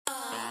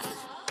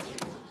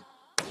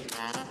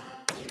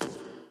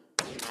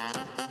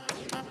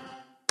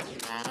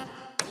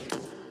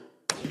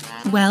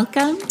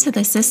Welcome to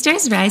the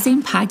Sisters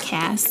Rising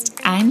podcast.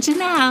 I'm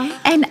Janelle.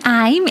 And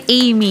I'm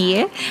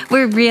Amy.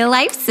 We're real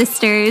life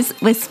sisters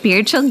with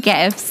spiritual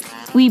gifts.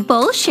 We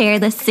both share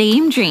the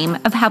same dream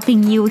of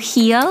helping you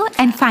heal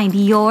and find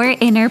your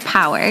inner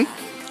power.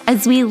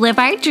 As we live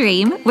our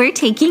dream, we're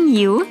taking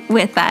you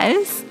with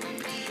us.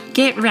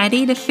 Get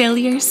ready to fill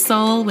your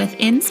soul with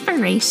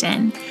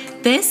inspiration.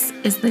 This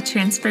is the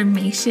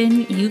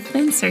transformation you've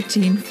been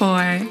searching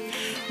for.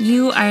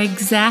 You are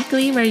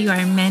exactly where you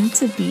are meant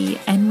to be,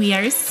 and we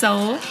are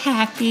so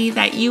happy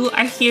that you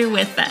are here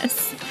with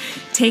us.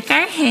 Take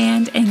our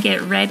hand and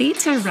get ready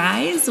to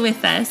rise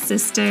with us,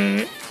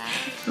 sister.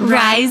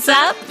 Rise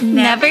up,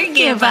 never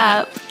give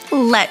up.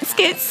 Let's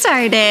get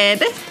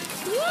started.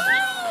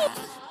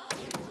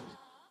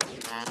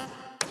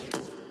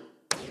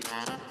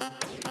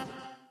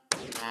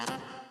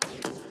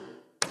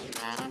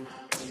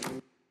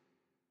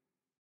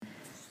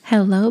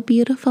 Hello,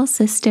 beautiful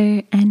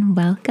sister, and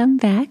welcome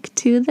back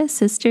to the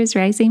Sisters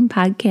Rising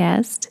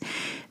podcast.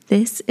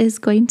 This is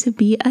going to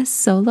be a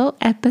solo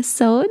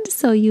episode,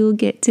 so you'll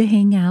get to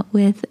hang out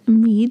with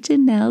me,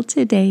 Janelle,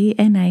 today,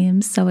 and I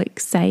am so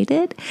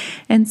excited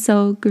and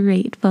so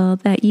grateful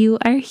that you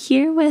are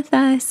here with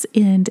us,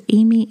 and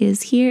Amy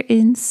is here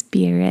in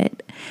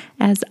spirit,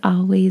 as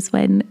always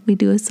when we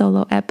do a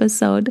solo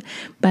episode,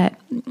 but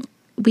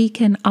we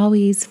can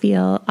always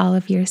feel all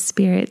of your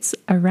spirits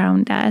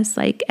around us.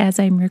 Like as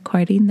I'm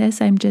recording this,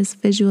 I'm just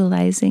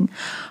visualizing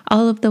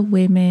all of the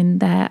women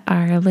that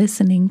are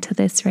listening to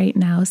this right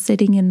now,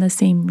 sitting in the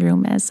same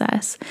room as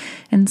us.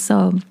 And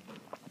so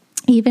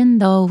even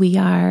though we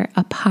are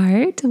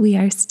apart, we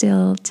are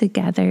still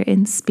together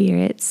in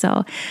spirit.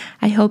 So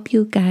I hope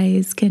you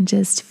guys can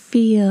just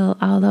feel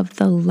all of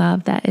the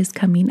love that is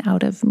coming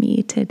out of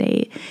me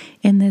today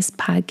in this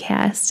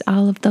podcast,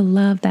 all of the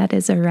love that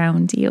is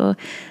around you.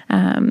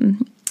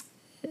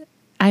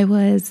 I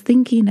was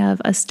thinking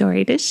of a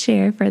story to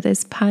share for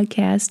this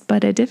podcast,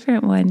 but a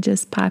different one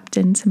just popped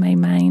into my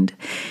mind.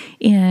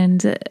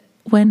 And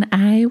when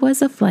I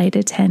was a flight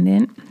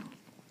attendant,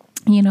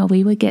 you know,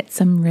 we would get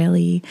some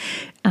really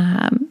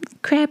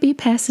crappy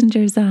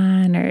passengers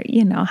on, or,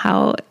 you know,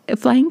 how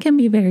flying can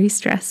be very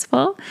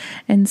stressful.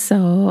 And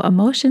so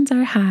emotions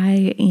are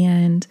high,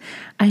 and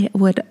I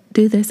would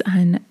do this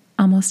on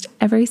almost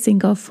every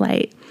single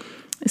flight.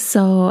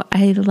 So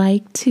I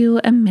like to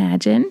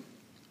imagine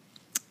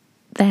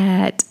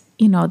that,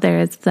 you know,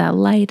 there's that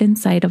light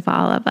inside of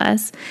all of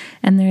us,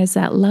 and there's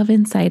that love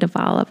inside of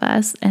all of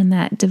us, and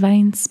that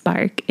divine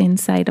spark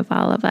inside of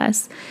all of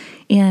us.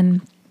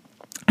 And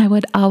I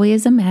would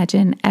always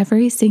imagine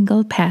every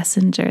single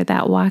passenger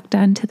that walked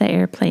onto the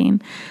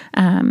airplane.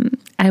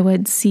 I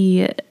would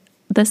see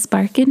the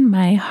spark in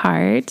my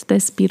heart,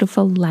 this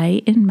beautiful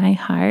light in my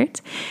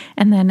heart.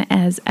 And then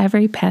as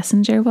every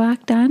passenger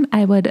walked on,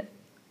 I would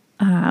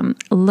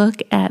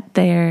look at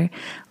their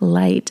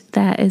light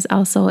that is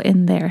also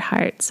in their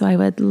heart. So I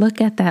would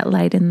look at that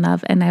light in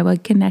love, and I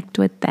would connect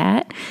with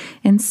that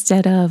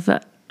instead of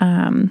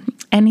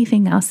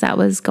anything else that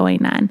was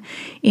going on.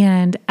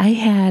 And I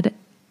had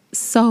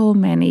so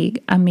many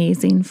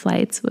amazing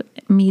flights,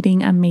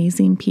 meeting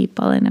amazing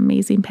people and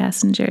amazing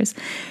passengers.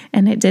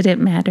 And it didn't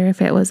matter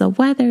if it was a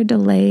weather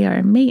delay or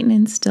a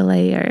maintenance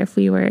delay, or if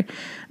we were,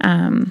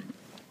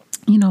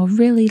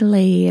 really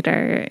late,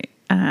 or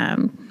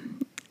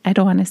I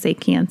don't want to say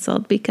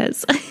canceled,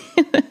 because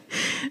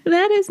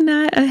that is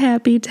not a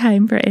happy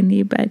time for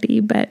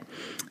anybody. But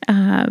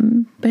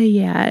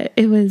yeah,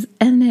 it was,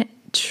 and it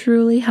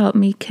truly helped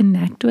me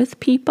connect with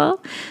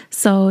people.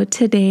 So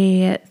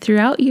today,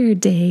 throughout your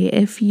day,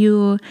 if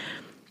you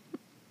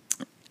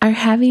are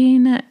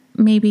having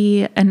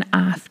maybe an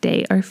off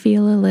day or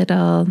feel a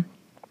little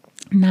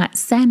not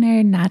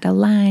centered, not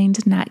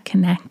aligned, not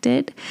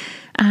connected,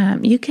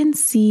 you can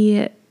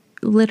see,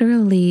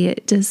 literally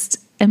just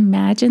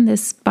imagine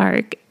this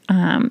spark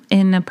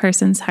in a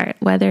person's heart,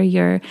 whether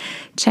you're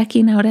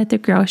checking out at the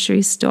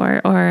grocery store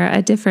or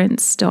a different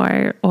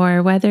store,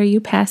 or whether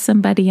you pass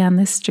somebody on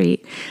the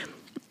street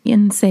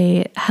and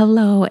say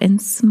hello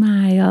and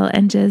smile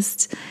and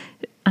just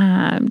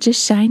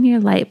shine your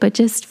light. But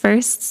just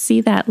first see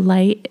that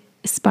light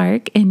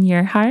spark in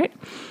your heart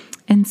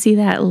and see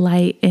that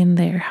light in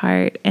their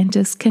heart, and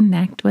just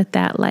connect with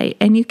that light.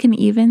 And you can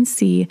even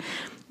see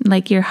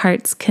like your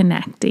heart's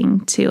connecting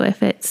to,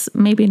 if it's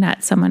maybe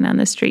not someone on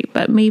the street,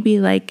 but maybe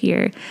like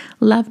your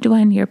loved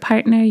one, your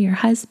partner, your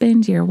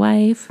husband, your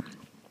wife,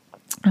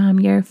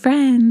 your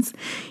friends,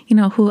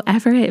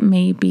 whoever it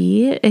may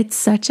be. It's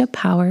such a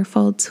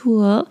powerful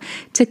tool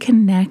to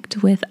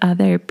connect with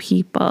other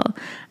people.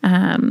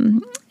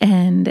 And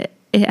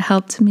it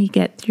helped me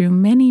get through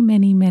many,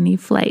 many, many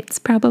flights,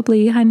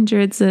 probably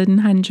hundreds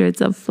and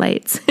hundreds of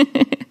flights.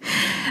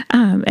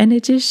 And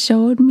it just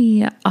showed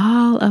me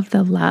all of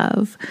the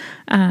love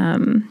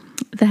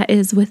that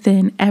is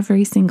within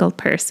every single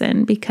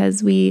person,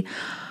 because we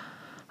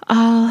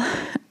all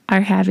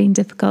are having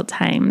difficult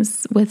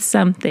times with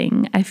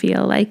something, I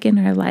feel like, in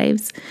our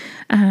lives.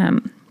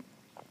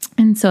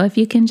 And so if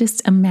you can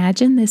just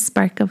imagine this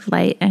spark of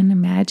light and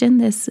imagine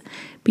this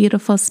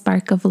beautiful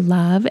spark of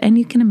love, and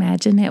you can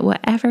imagine it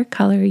whatever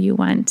color you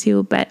want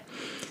to, but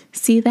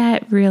see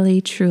that really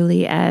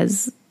truly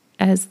as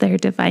their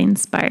divine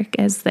spark,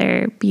 as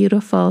their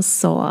beautiful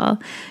soul.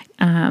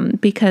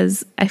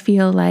 Because I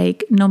feel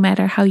like no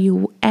matter how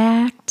you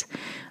act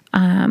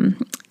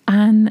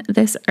on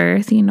this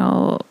earth,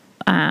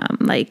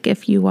 like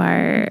if you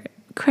are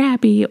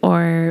crabby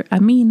or a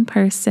mean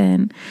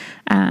person,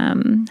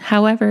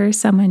 however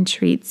someone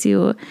treats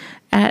you,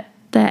 at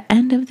the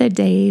end of the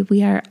day,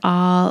 we are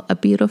all a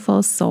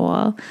beautiful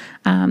soul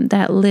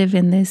that live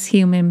in this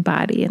human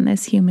body, in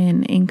this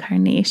human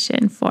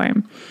incarnation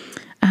form.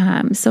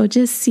 So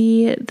just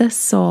see the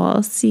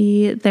soul,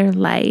 see their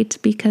light,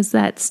 because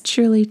that's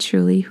truly,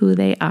 truly who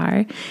they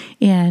are.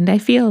 And I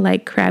feel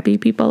like crabby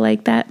people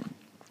like that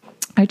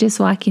are just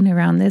walking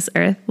around this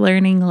earth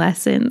learning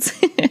lessons.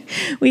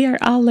 We are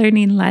all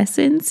learning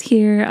lessons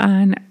here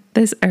on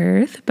this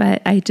earth,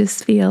 but I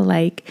just feel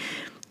like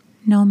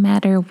no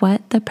matter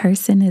what the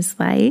person is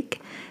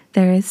like,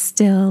 there is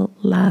still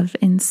love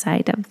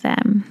inside of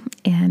them.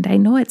 And I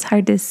know it's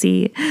hard to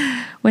see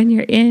when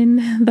you're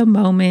in the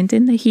moment,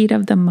 in the heat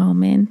of the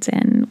moment,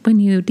 and when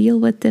you deal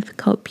with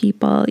difficult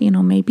people,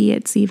 maybe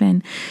it's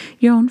even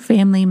your own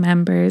family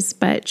members,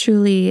 but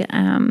truly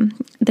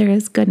there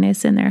is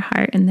goodness in their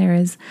heart, and there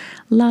is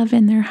love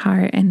in their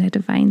heart, and a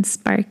divine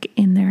spark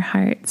in their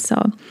heart.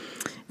 So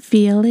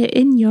feel it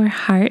in your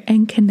heart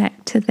and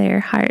connect to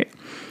their heart.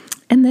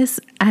 And this,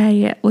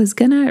 I was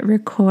going to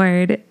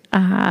record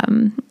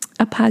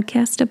a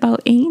podcast about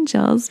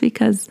angels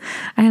because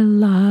I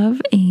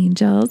love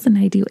angels and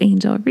I do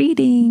angel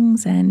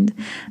readings, and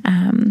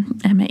I'm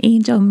an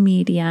angel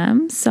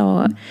medium.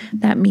 So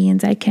that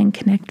means I can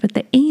connect with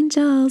the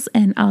angels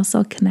and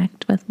also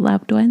connect with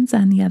loved ones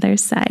on the other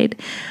side.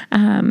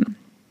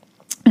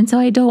 And so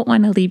I don't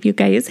want to leave you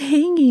guys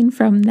hanging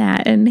from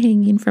that and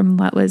hanging from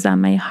what was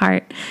on my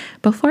heart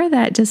before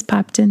that just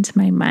popped into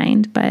my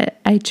mind. But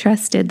I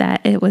trusted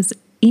that it was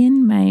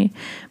in my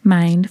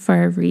mind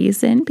for a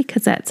reason,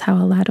 because that's how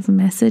a lot of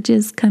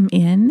messages come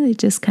in. They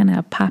just kind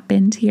of pop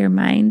into your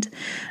mind.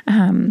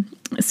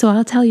 So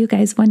I'll tell you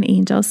guys one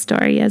angel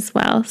story as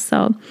well.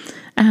 So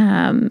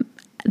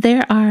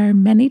there are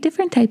many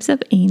different types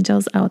of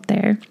angels out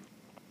there.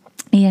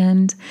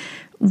 And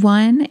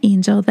one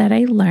angel that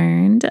I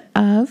learned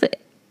of,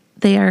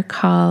 they are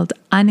called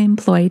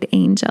unemployed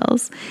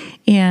angels.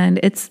 And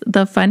it's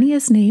the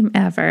funniest name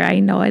ever. I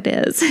know it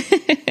is.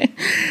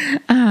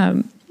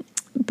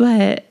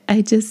 But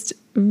I just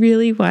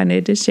really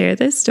wanted to share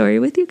this story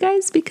with you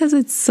guys because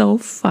it's so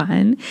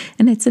fun.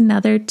 And it's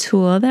another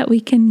tool that we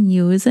can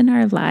use in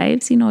our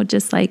lives,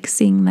 just like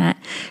seeing that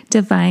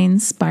divine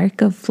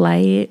spark of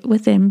light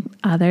within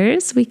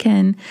others. We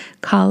can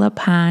call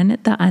upon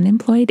the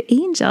unemployed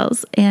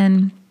angels.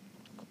 And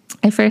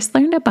I first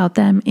learned about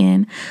them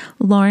in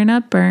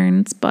Lorna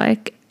Burns'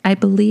 book. I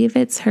believe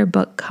it's her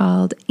book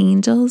called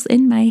Angels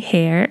in My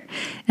Hair.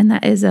 And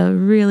that is a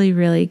really,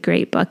 really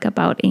great book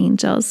about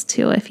angels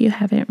too, if you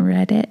haven't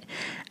read it.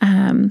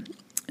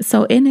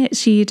 So in it,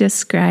 she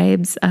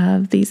describes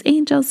of these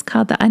angels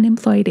called the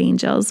unemployed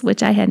angels,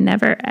 which I had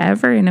never,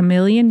 ever in a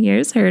million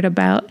years heard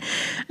about.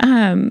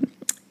 And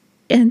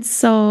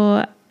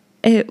so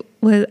I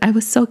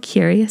was so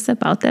curious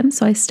about them.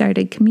 So I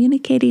started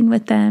communicating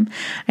with them.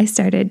 I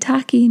started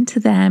talking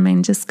to them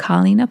and just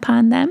calling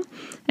upon them.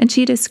 And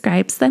she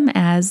describes them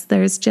as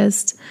there's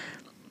just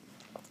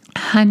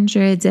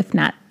hundreds, if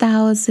not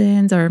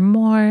thousands or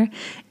more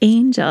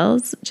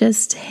angels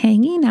just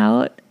hanging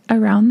out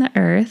around the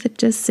earth,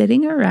 just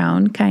sitting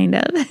around kind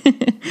of.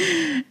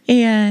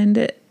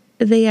 And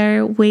they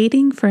are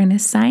waiting for an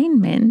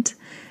assignment.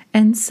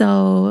 And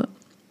so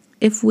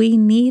if we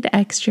need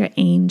extra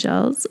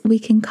angels, we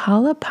can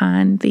call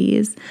upon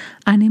these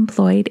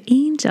unemployed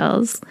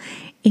angels.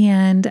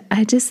 And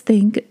I just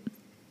think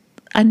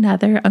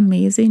another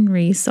amazing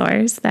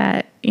resource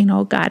that,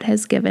 God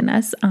has given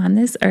us on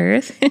this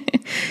earth,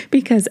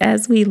 because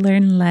as we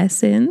learn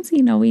lessons,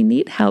 we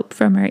need help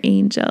from our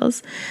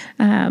angels,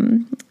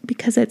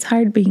 because it's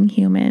hard being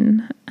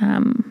human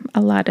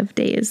a lot of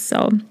days.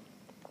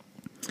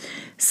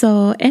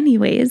 So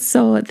anyways,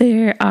 so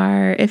there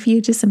are, if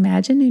you just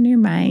imagine in your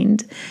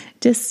mind,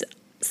 just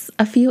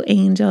a few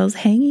angels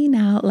hanging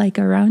out like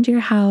around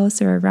your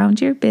house or around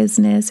your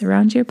business,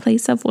 around your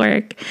place of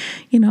work,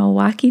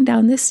 walking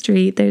down the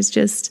street, there's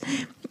just,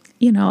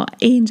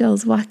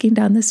 angels walking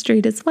down the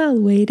street as well,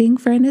 waiting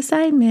for an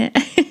assignment.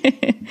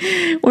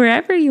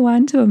 Wherever you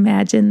want to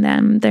imagine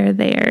them, they're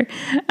there.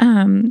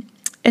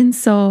 And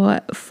so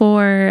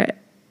for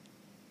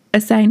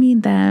assigning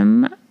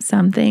them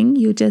something,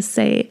 you just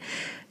say,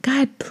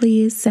 God,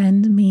 please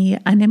send me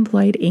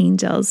unemployed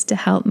angels to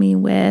help me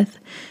with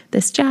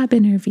this job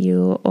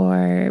interview,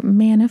 or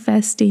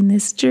manifesting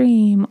this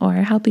dream, or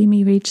helping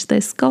me reach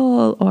this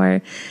goal,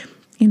 or,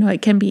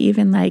 it can be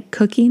even like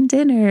cooking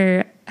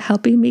dinner,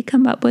 helping me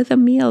come up with a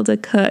meal to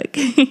cook,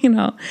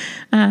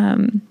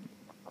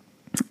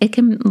 it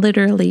can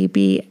literally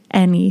be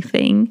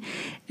anything.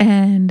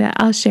 And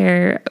I'll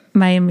share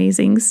my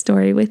amazing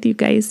story with you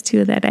guys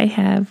too that I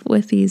have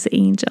with these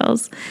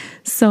angels.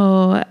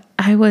 So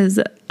I was,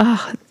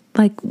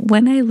 like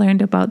when I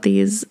learned about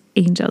these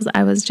angels,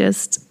 I was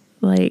just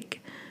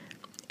like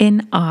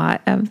in awe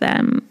of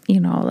them,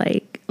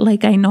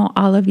 like I know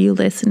all of you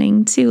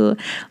listening to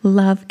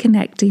love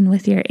connecting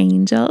with your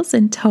angels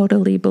and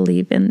totally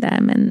believe in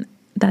them and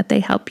that they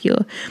help you.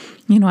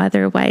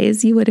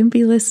 Otherwise you wouldn't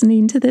be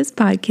listening to this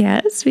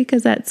podcast,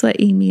 because that's what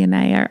Amy and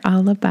I are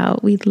all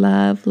about. We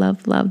love,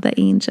 love, love the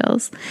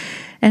angels.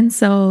 And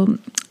so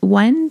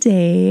one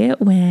day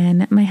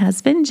when my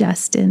husband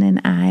Justin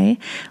and I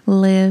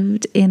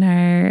lived in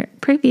our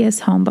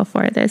previous home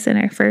before this, in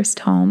our first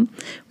home,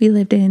 we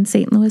lived in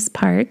St. Louis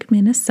Park,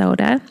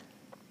 Minnesota.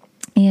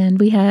 And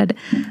we had,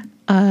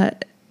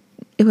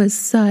 it was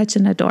such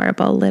an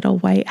adorable little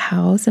white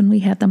house, and we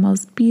had the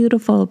most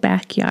beautiful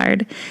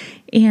backyard.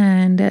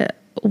 And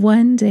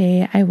one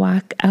day I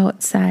walk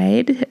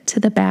outside to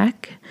the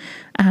back,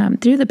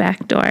 through the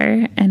back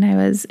door, and I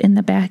was in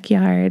the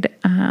backyard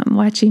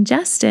watching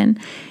Justin,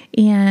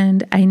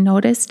 and I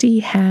noticed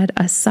he had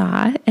a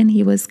saw and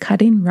he was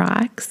cutting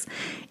rocks.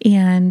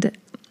 And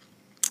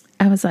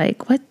I was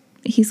like, what?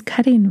 He's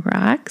cutting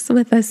rocks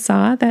with a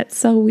saw? That's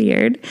so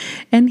weird.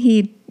 And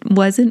he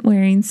wasn't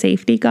wearing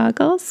safety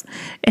goggles.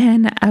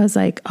 And I was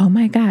like, oh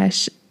my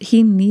gosh,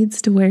 he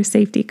needs to wear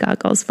safety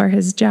goggles for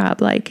his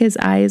job. Like, his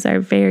eyes are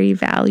very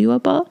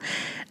valuable.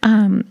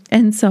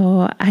 And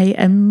so I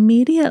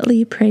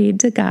immediately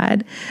prayed to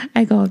God.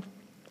 I go,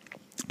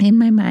 in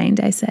my mind,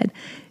 I said,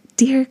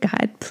 dear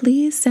God,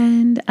 please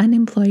send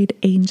unemployed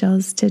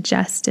angels to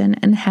Justin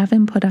and have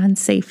him put on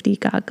safety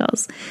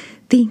goggles.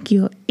 Thank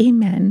you.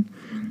 Amen.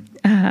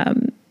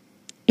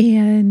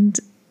 And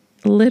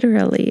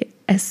literally,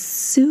 as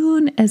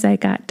soon as I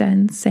got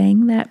done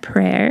saying that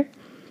prayer,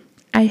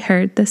 I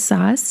heard the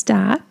saw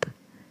stop,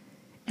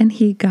 and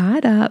he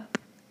got up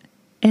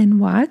and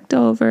walked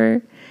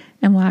over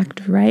and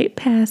walked right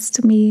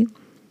past me.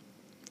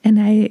 And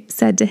I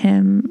said to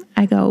him,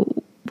 I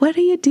go, what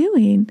are you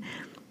doing?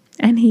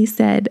 And he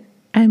said,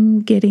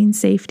 I'm getting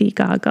safety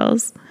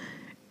goggles.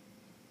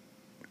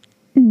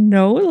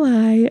 No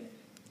lie.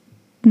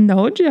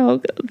 No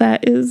joke.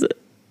 That is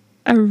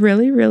a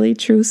really, really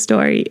true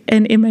story.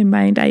 And in my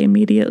mind, I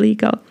immediately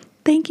go,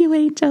 thank you,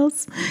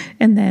 angels.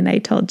 And then I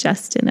told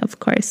Justin, of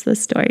course, the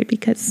story,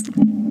 because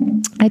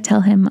I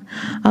tell him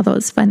all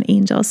those fun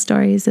angel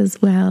stories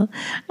as well.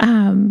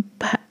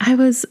 But I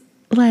was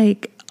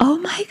like, oh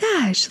my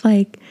gosh,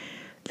 like,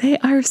 they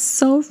are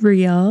so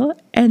real,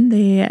 and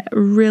they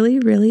really,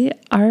 really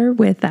are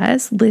with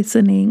us,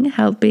 listening,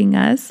 helping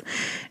us.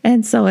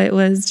 And so it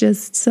was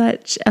just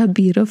such a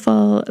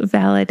beautiful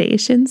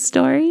validation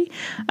story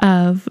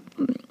of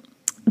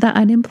the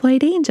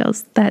unemployed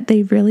angels, that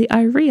they really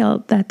are real,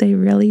 that they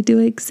really do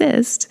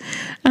exist.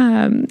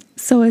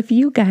 So if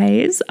you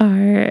guys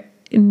are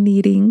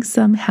needing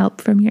some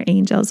help from your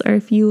angels, or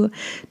if you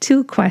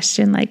too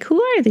question, like,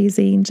 who are these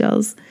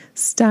angels?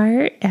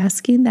 Start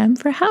asking them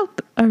for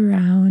help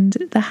around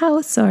the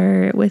house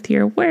or with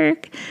your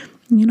work,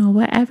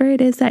 whatever it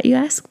is that you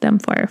ask them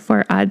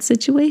for odd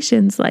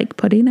situations like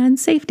putting on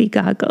safety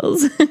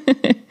goggles.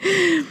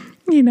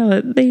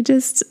 They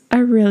just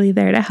are really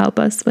there to help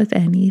us with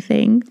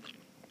anything.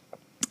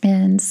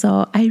 And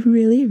so I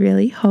really,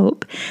 really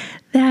hope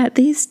that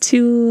these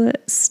two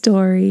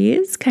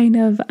stories, kind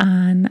of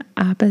on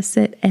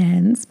opposite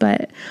ends,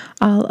 but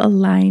all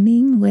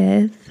aligning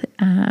with,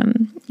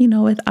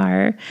 with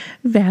our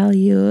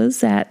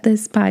values at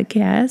this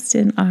podcast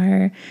and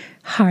our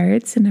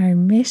hearts and our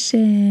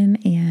mission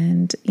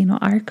and,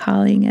 our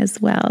calling as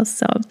well.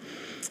 So,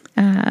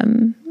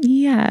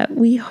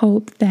 we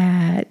hope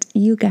that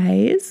you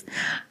guys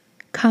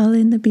call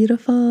in the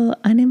beautiful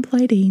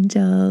unemployed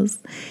angels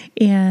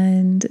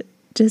and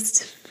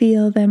just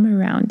feel them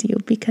around you,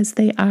 because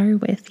they are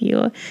with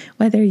you.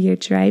 Whether you're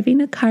driving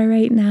a car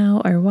right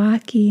now or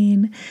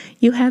walking,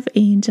 you have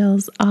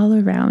angels all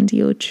around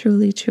you.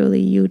 Truly,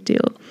 truly, you do.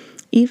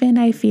 Even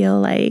I feel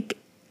like,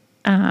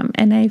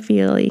 and I'm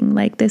feeling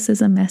like this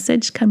is a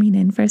message coming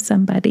in for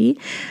somebody,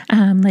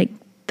 like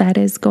that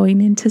is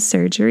going into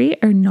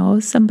surgery or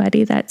knows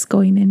somebody that's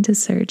going into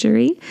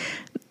surgery.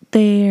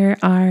 There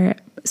are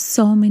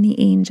so many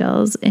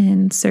angels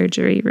in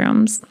surgery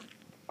rooms.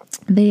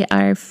 They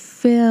are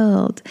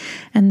filled,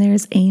 and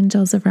there's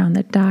angels around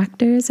the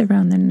doctors,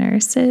 around the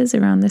nurses,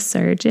 around the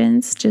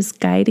surgeons, just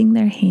guiding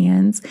their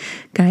hands,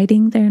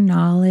 guiding their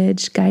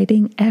knowledge,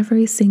 guiding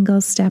every single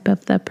step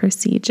of the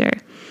procedure.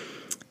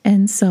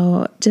 And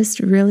so just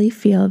really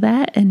feel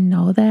that and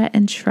know that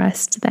and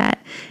trust that.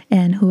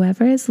 And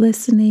whoever is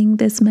listening,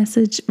 this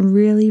message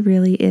really,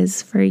 really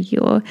is for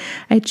you.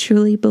 I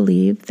truly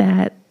believe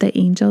that the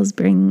angels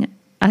bring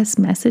us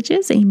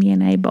messages, Amy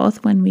and I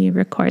both, when we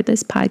record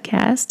this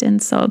podcast. And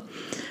so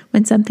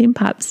when something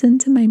pops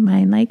into my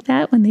mind like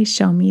that, when they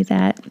show me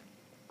that,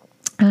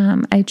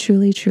 I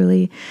truly,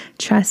 truly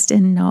trust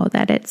and know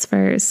that it's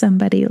for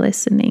somebody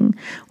listening.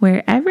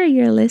 Wherever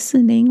you're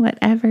listening,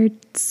 whatever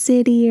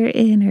city you're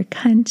in or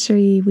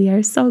country, we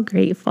are so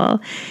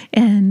grateful.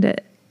 And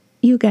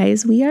you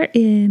guys, we are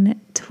in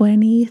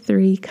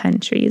 23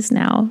 countries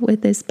now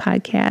with this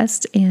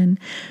podcast, and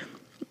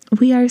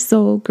we are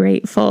so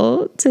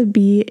grateful to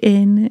be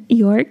in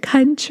your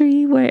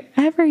country,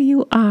 wherever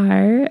you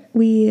are.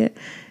 We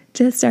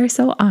just are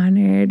so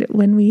honored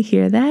when we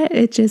hear that.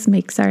 It just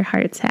makes our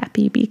hearts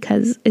happy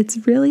because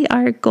it's really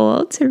our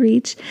goal to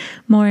reach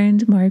more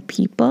and more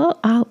people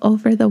all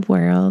over the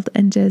world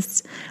and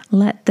just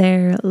let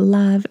their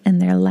love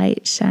and their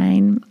light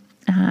shine,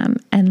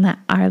 and let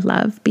our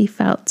love be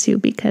felt too,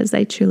 because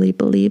I truly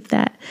believe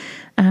that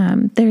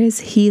there is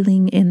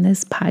healing in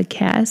this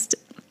podcast.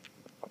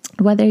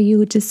 Whether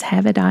you just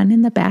have it on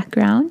in the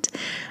background,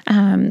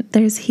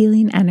 there's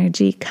healing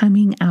energy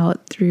coming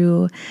out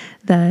through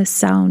the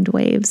sound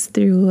waves,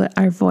 through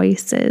our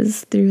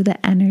voices, through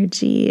the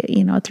energy,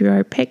 through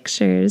our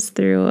pictures,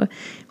 through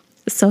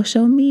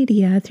social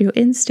media, through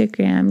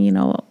Instagram,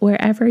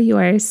 wherever you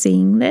are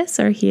seeing this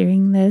or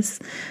hearing this,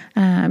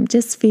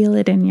 just feel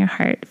it in your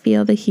heart.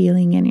 Feel the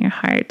healing in your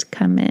heart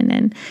come in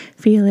and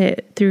feel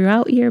it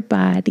throughout your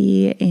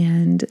body,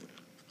 and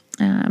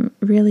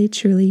really,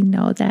 truly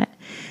know that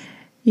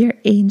your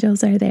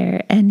angels are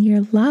there, and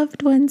your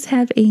loved ones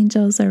have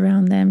angels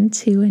around them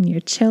too, and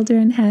your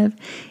children have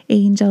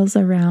angels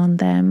around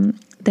them.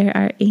 There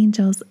are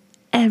angels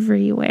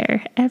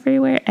everywhere,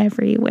 everywhere,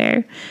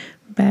 everywhere.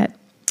 But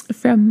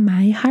from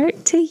my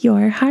heart to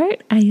your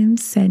heart, I am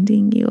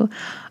sending you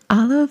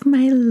all of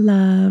my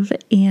love.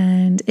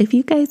 And if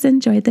you guys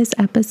enjoyed this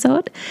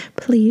episode,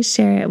 please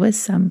share it with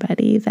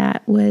somebody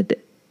that would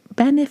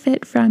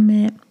benefit from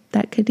it,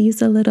 that could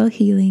use a little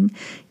healing,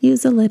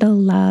 use a little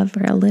love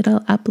or a little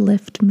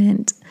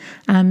upliftment,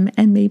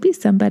 and maybe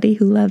somebody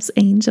who loves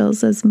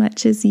angels as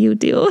much as you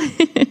do.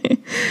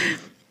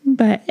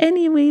 But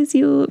anyways,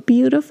 you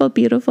beautiful,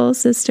 beautiful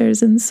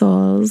sisters and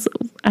souls,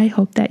 I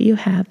hope that you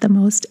have the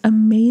most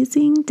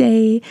amazing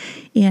day,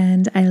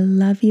 and I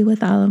love you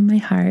with all of my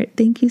heart.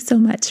 Thank you so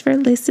much for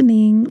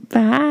listening.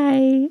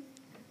 Bye.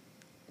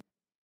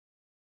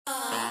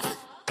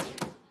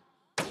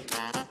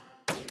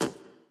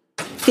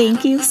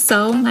 Thank you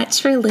so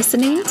much for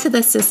listening to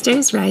the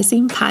Sisters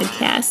Rising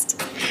podcast.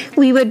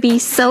 We would be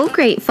so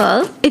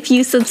grateful if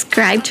you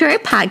subscribe to our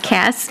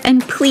podcast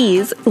and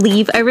please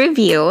leave a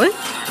review.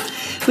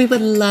 We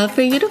would love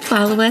for you to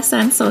follow us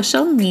on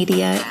social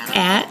media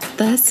at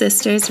The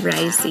Sisters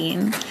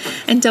Rising.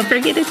 And don't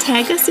forget to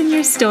tag us in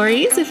your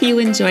stories if you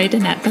enjoyed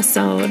an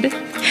episode.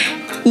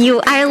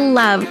 You are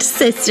loved,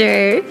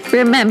 sister.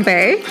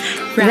 Remember,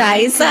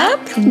 rise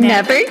up,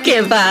 never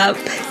give up.